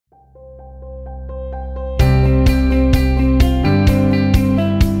Hi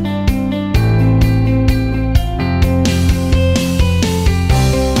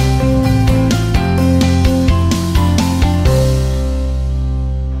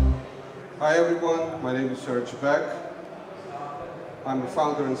everyone, my name is Serge Beck. I'm the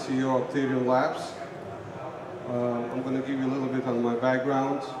founder and CEO of Optherium Labs. I'm going to give you a little bit on my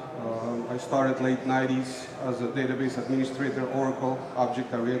background. I started late 90s as a database administrator, Oracle,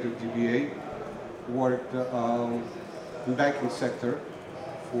 object-oriented DBA. Worked in banking sector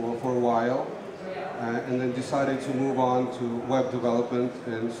for a while, and then decided to move on to web development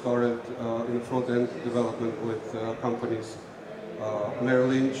and started in the front-end development with companies Merrill,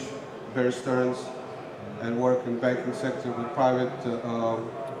 Lynch, Bear Stearns, and work in the banking sector with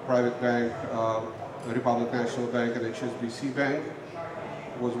private bank, Republic National Bank and HSBC Bank.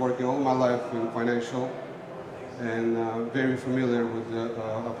 Was working all my life in financial and very familiar with the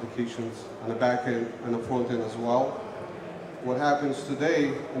applications on the back end and the front end as well. What happens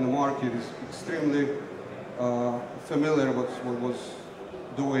today in the market is extremely familiar with what was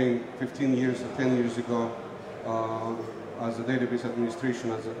doing 15 years or 10 years ago as a database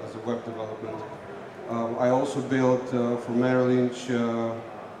administration, as a web development. I also built for Merrill Lynch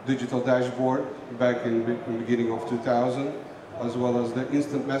digital dashboard back in the beginning of 2000, as well as the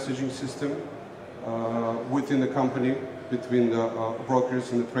instant messaging system within the company, between the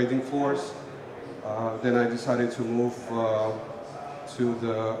brokers and the trading floors. Then I decided to move to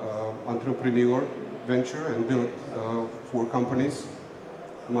the entrepreneur venture and build 4 companies.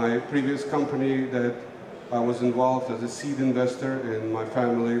 My previous company that I was involved as a seed investor, and my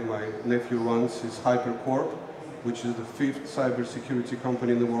family, my nephew runs, is HyperCorp, which is the 5th cybersecurity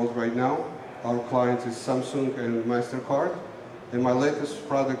company in the world right now. Our client is Samsung and MasterCard. And my latest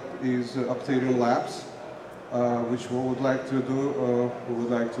product is Optherium Labs, which we would like to do. We would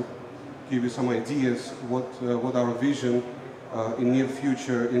like to give you some ideas what our vision in near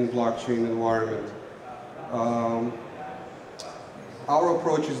future in blockchain environment. Our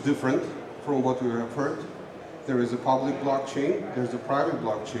approach is different from what we have heard. There is a public blockchain, there's a private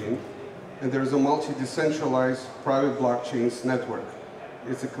blockchain, and there's a multi-decentralized private blockchains network.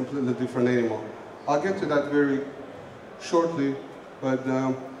 It's a completely different animal. I'll get to that very shortly, but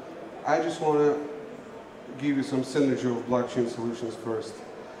I just want to give you some synergy of blockchain solutions first.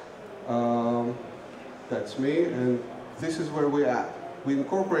 That's me, and this is where we're at. We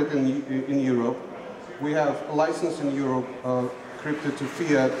incorporate in Europe. We have a license in Europe, crypto to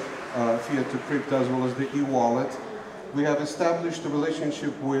fiat, fiat to crypto, as well as the e-wallet. We have established a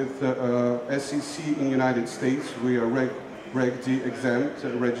relationship with SEC in the United States. We are Reg D exempt,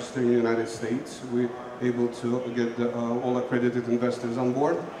 registered in the United States. We're able to get all accredited investors on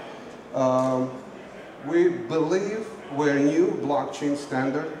board. We believe we're a new blockchain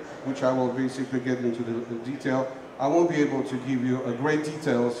standard, which I will basically get into the detail. I won't be able to give you a great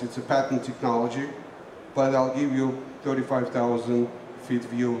details. It's a patent technology, but I'll give you 35,000 feet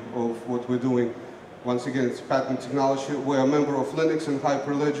view of what we're doing. Once again, it's patent technology. We're a member of Linux and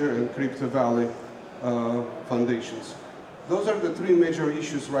Hyperledger and Crypto Valley foundations. Those are the 3 major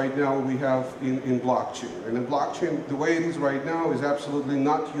issues right now we have in blockchain. And in blockchain, the way it is right now is absolutely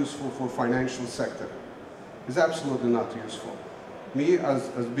not useful for financial sector. It's absolutely not useful. Me, as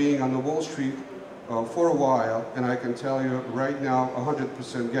being on the Wall Street for a while, and I can tell you right now,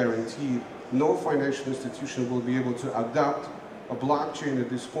 100% guaranteed, no financial institution will be able to adopt a blockchain at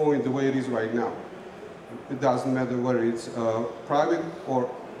this point the way it is right now. It doesn't matter whether it's private or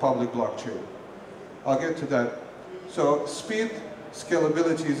public blockchain. I'll get to that. So speed,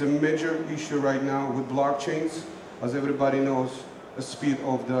 scalability is a major issue right now with blockchains. As everybody knows, the speed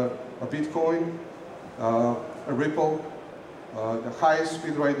of a Bitcoin, a Ripple, the highest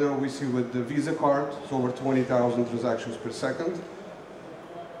speed right now we see with the Visa card, it's over 20,000 transactions per second.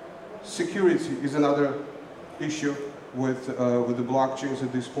 Security is another issue with the blockchains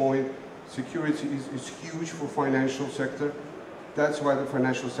at this point. Security is huge for financial sector. That's why the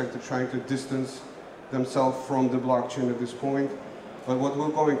financial sector trying to distance themselves from the blockchain at this point. But what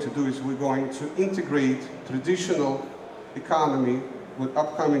we're going to do is we're going to integrate traditional economy with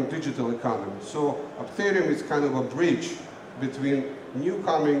upcoming digital economy. So Optherium is kind of a bridge between new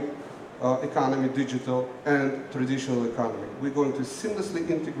coming economy, digital, and traditional economy. We're going to seamlessly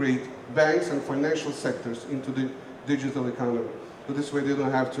integrate banks and financial sectors into the digital economy. So this way they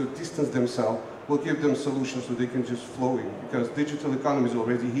don't have to distance themselves. We'll give them solutions so they can just flow in, because digital economy is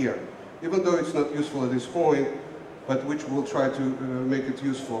already here. Even though it's not useful at this point, but which we'll try to make it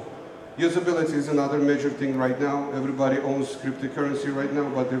useful. Usability is another major thing right now. Everybody owns cryptocurrency right now,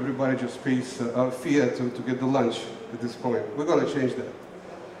 but everybody just pays fiat to get the lunch at this point. We're going to change that.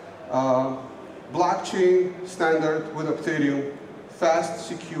 Blockchain standard with Optherium, fast,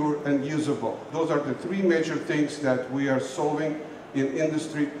 secure, and usable. Those are the three major things that we are solving in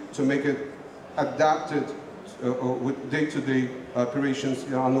industry to make it adapted with day-to-day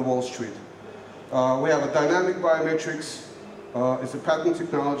operations on the Wall Street. We have a dynamic biometrics. It's a patent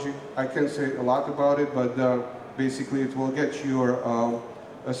technology. I can't say a lot about it, but basically it will get you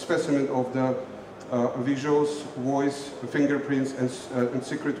a specimen of the visuals, voice, fingerprints, and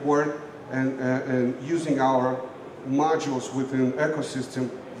secret word, and using our modules within ecosystem,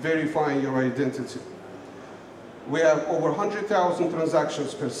 verifying your identity. We have over 100,000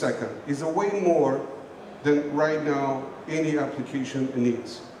 transactions per second. It's a way more than right now any application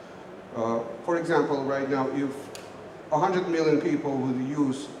needs. For example, right now, if 100 million people would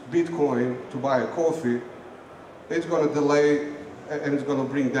use Bitcoin to buy a coffee, it's going to delay and it's going to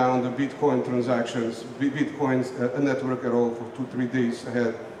bring down the Bitcoin transactions, Bitcoin's network at all for 2-3 days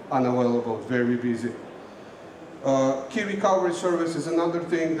ahead, unavailable, very busy. Key recovery service is another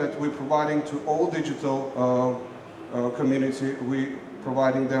thing that we're providing to all digital community. We're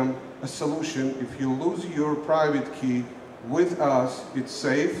providing them a solution. If you lose your private key with us, it's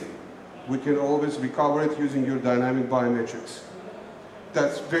safe. We can always recover it using your dynamic biometrics.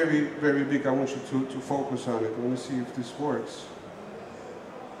 That's very, very big. I want you to focus on it. Let me see if this works.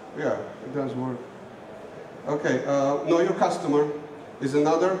 Yeah, it does work. Okay, Know Your Customer is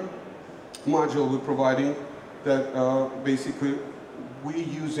another module we're providing that basically we're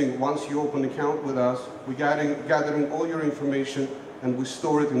using, once you open an account with us, we're gathering all your information and we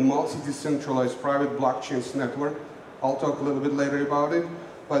store it in multi-decentralized private blockchains network. I'll talk a little bit later about it.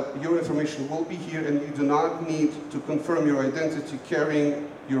 But your information will be here and you do not need to confirm your identity carrying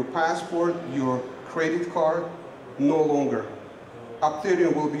your passport, your credit card, no longer.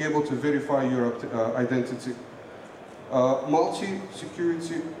 Optherium will be able to verify your identity.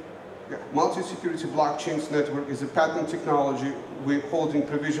 Multi-security blockchains network is a patent technology. We're holding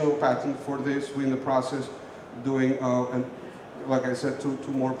provisional patent for this. We're in the process doing, and like I said, two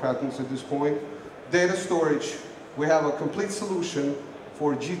more patents at this point. Data storage. We have a complete solution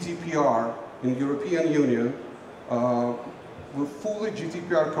for GDPR in European Union. We're fully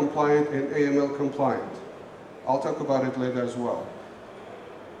GDPR compliant and AML compliant. I'll talk about it later as well.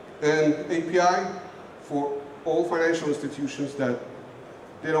 And API for all financial institutions that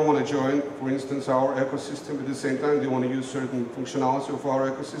they don't want to join, for instance, our ecosystem. At the same time, they want to use certain functionality of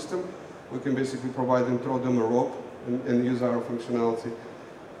our ecosystem. We can basically provide them, throw them a rope, and use our functionality.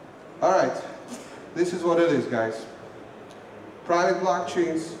 All right, this is what it is, guys. Private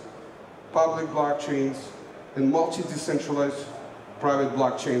blockchains, public blockchains, and multi-decentralized private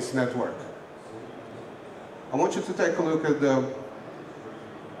blockchains network. I want you to take a look at the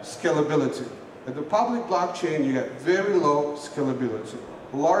scalability. At the public blockchain, you get very low scalability.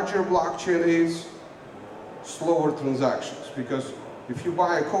 Larger blockchain is slower transactions, because if you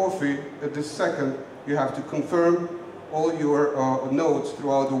buy a coffee, at this second, you have to confirm all your nodes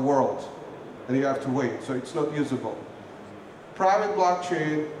throughout the world, and you have to wait, so it's not usable. Private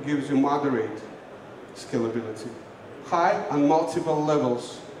blockchain gives you moderate scalability. High on multiple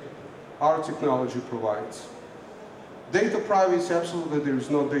levels, our technology provides. Data privacy, absolutely there is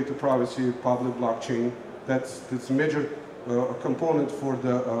no data privacy in public blockchain. That's a major component for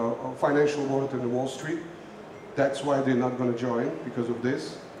the financial world and the Wall Street. That's why they're not going to join, because of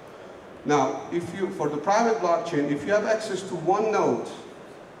this. Now, for the private blockchain, if you have access to one node,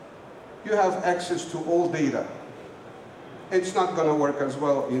 you have access to all data. It's not going to work as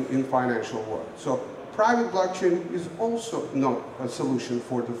well in financial world. So private blockchain is also not a solution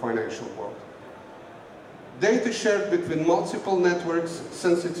for the financial world. Data shared between multiple networks,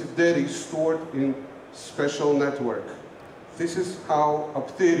 sensitive data is stored in special network. This is how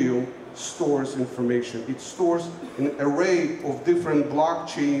Optherium stores information. It stores an array of different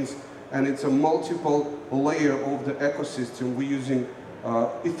blockchains, and it's a multiple layer of the ecosystem. We're using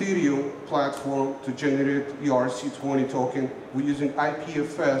Ethereum platform to generate ERC20 token. We're using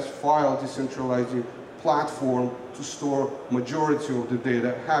IPFS, file decentralizing platform, to store majority of the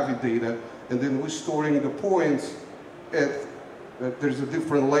data, heavy data, and then we're storing the points there's a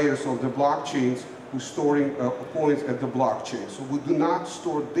different layers of the blockchains. We're storing points at the blockchain. So we do not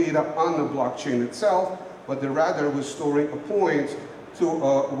store data on the blockchain itself, but rather we're storing a point to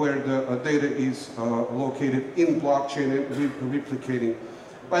where the data is located in blockchain and replicating.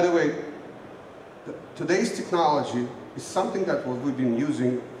 By the way, today's technology is something that we've been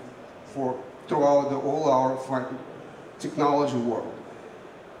using throughout all our technology world.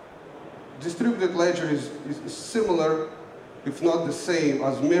 Distributed ledger is similar, if not the same,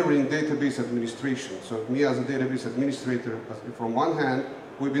 as mirroring database administration. So me as a database administrator, from one hand,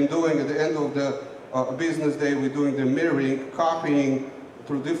 we've been doing at the end of the business day, we're doing the mirroring, copying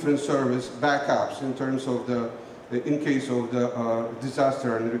through different service backups in terms of in case of the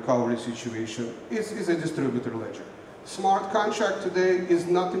disaster and recovery situation. Is a distributed ledger. Smart contract today is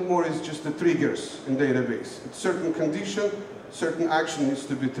nothing more, is just the triggers in database. It's certain condition, certain action needs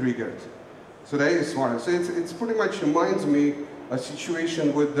to be triggered. So that is smart. So it's pretty much reminds me a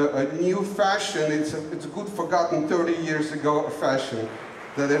situation with a new fashion. It's a good forgotten 30 years ago fashion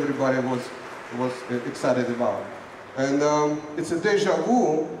that everybody was excited about. And it's a deja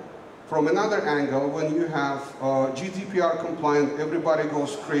vu from another angle when you have GDPR compliant, everybody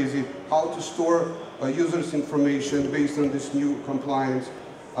goes crazy, how to store users' information based on this new compliance.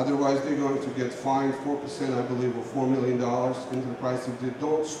 Otherwise, they're going to get fined 4%, I believe, or $4 million enterprise if they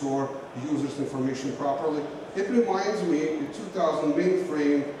don't store users' information properly. It reminds me the 2000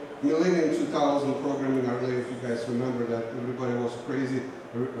 mainframe, Millennium 2000 programming. I don't know if you guys remember that. Everybody was crazy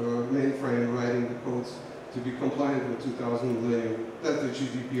mainframe writing the codes to be compliant with 2000 Millennium. That's the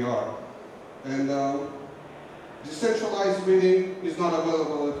GDPR. And decentralized bidding is not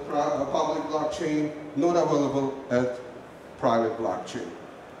available at public blockchain, not available at private blockchain.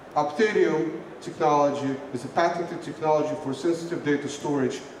 Optherium technology is a patented technology for sensitive data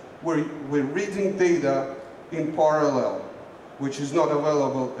storage where we're reading data in parallel, which is not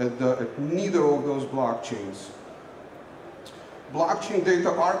available at neither of those blockchains. Blockchain data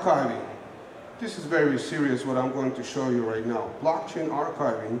archiving. This is very serious what I'm going to show you right now. Blockchain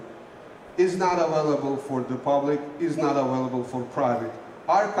archiving is not available for the public, is not available for private.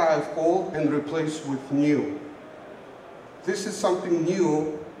 Archive old and replace with new. This is something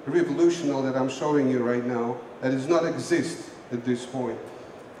new, revolutionary that I'm showing you right now that does not exist at this point.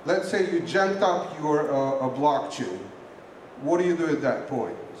 Let's say you jumped up your blockchain. What do you do at that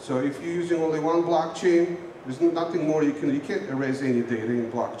point? So if you're using only one blockchain, there's nothing more you can't erase any data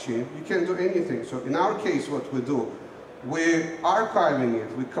in blockchain. You can't do anything. So in our case, what we do, we're archiving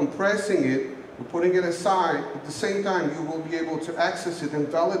it, we're compressing it, we're putting it aside. At the same time, you will be able to access it and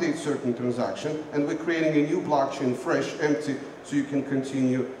validate certain transactions, and we're creating a new blockchain, fresh, empty, so you can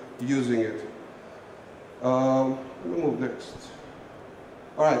continue using it. We'll move next.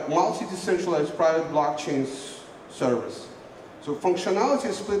 All right, multi-decentralized private blockchain service. So functionality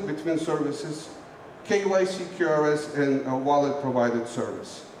is split between services, KYC, QRS, and a wallet-provided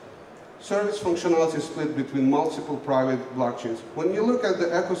service. Service functionality is split between multiple private blockchains. When you look at the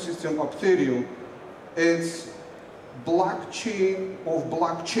ecosystem of Optherium, it's blockchain of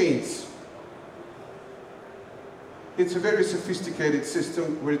blockchains. It's a very sophisticated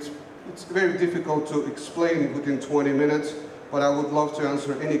system where it's very difficult to explain within 20 minutes, but I would love to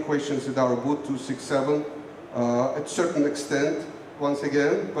answer any questions at our booth 267 at a certain extent, once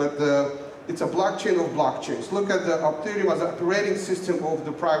again, but it's a blockchain of blockchains. Look at the Optherium as an operating system of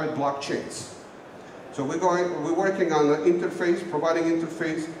the private blockchains. So we're working on an interface, providing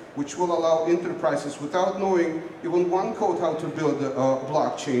interface, which will allow enterprises without knowing even one code how to build a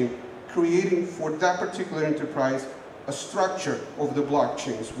blockchain, creating for that particular enterprise a structure of the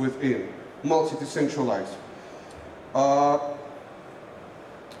blockchains within, multi-decentralized.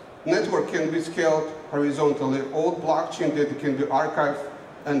 Network can be scaled horizontally. Old blockchain data can be archived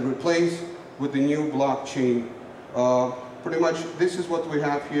and replaced with the new blockchain. Pretty much this is what we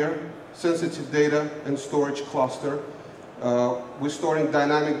have here, sensitive data and storage cluster. We're storing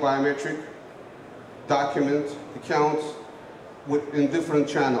dynamic biometric documents, accounts in different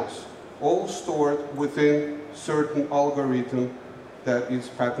channels, all stored within certain algorithm that is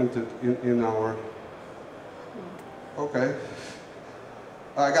patented in our, okay.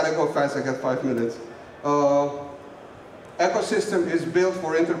 I gotta go fast, I got 5 minutes. Ecosystem is built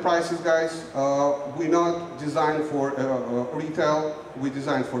for enterprises, guys. We're not designed for retail, we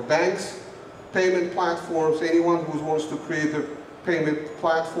designed for banks, payment platforms. Anyone who wants to create a payment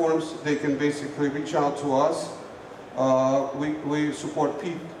platforms, they can basically reach out to us. We support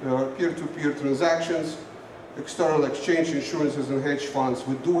peer-to-peer transactions, external exchange, insurances, and hedge funds.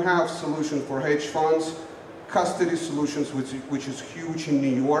 We do have solutions for hedge funds, custody solutions, which is huge in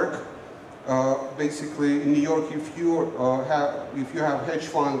New York. Basically, in New York, if you have hedge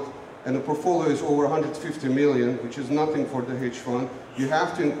fund and the portfolio is over 150 million, which is nothing for the hedge fund, you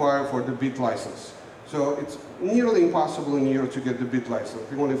have to inquire for the BIT license. So it's nearly impossible in New York to get the BIT license.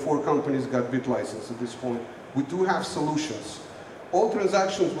 Only 4 companies got BIT license at this point. We do have solutions. All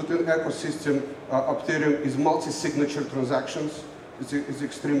transactions within ecosystem Optherium is multi-signature transactions. It's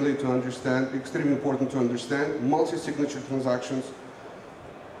extremely important to understand. Multi-signature transactions.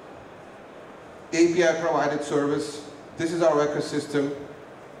 API provided service. This is our ecosystem.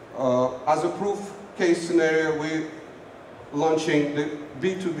 As a proof case scenario, we're launching the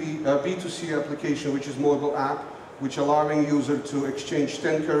B2C application, which is mobile app, which allowing user to exchange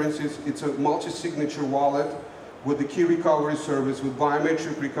 10 currencies. It's a multi-signature wallet with the key recovery service, with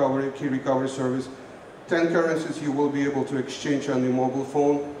biometric recovery, key recovery service. 10 currencies you will be able to exchange on your mobile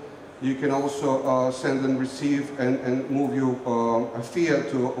phone. You can also send and receive and move a fiat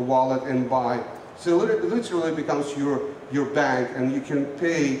to a wallet and buy. So it literally becomes your bank, and you can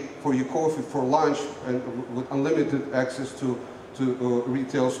pay for your coffee, for lunch, and with unlimited access to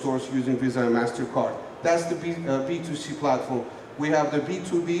retail stores using Visa and MasterCard. That's the B2C platform. We have the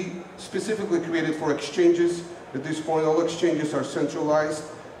B2B, specifically created for exchanges. At this point, all exchanges are centralized,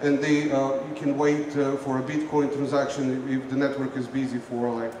 and you can wait for a Bitcoin transaction if the network is busy for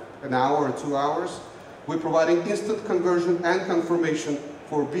like an hour or 2 hours. We're providing instant conversion and confirmation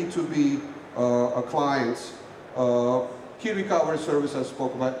for B2B clients. Key recovery service I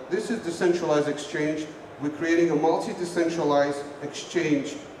spoke about. This is decentralized exchange. We're creating a multi-decentralized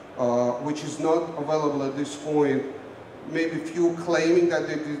exchange, which is not available at this point. Maybe few claiming that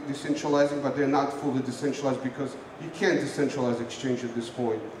they're decentralizing, but they're not fully decentralized because you can't decentralize exchange at this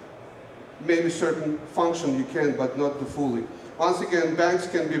point. Maybe certain function you can, but not the fully. Once again, banks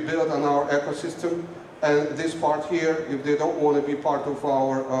can be built on our ecosystem, and this part here, if they don't want to be part of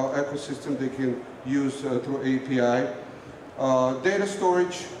our ecosystem, they can use through API. Data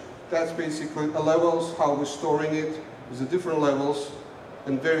storage, that's basically the levels, how we're storing it. There's the different levels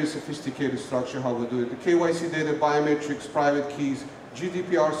and very sophisticated structure how we do it. The KYC data, biometrics, private keys,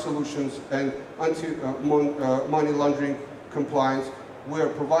 GDPR solutions, and anti-money laundering compliance. We're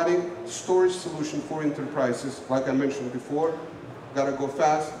providing storage solution for enterprises, like I mentioned before. Gotta go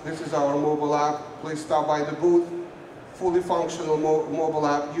fast. This is our mobile app. Please stop by the booth. Fully functional mobile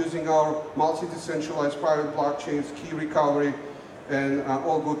app using our multi-decentralized private blockchains, key recovery, and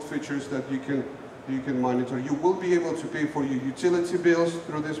all good features that you can monitor. You will be able to pay for your utility bills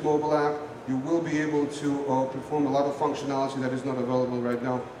through this mobile app. You will be able to perform a lot of functionality that is not available right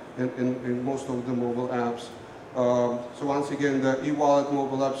now in most of the mobile apps. So once again, the e-wallet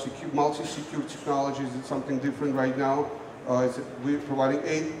mobile app, multi-secure technologies, it's something different right now. We're providing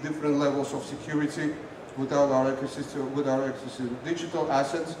 8 different levels of security without our ecosystem, digital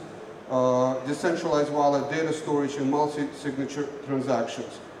assets, decentralized wallet, data storage, and multi-signature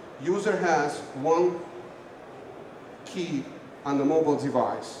transactions. User has one key on the mobile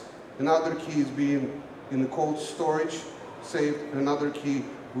device. Another key is being in the cold storage, saved, and another key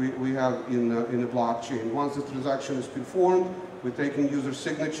we have in the blockchain. Once the transaction is performed, we're taking user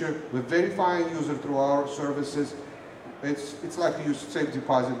signature, we're verifying user through our services. It's like you use safe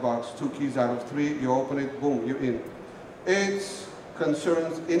deposit box, 2 keys out of 3, you open it, boom, you're in. It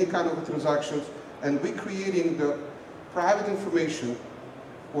concerns any kind of transactions, and we're creating the private information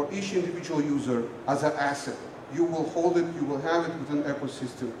for each individual user as an asset. You will hold it, you will have it within an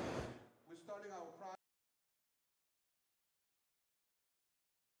ecosystem.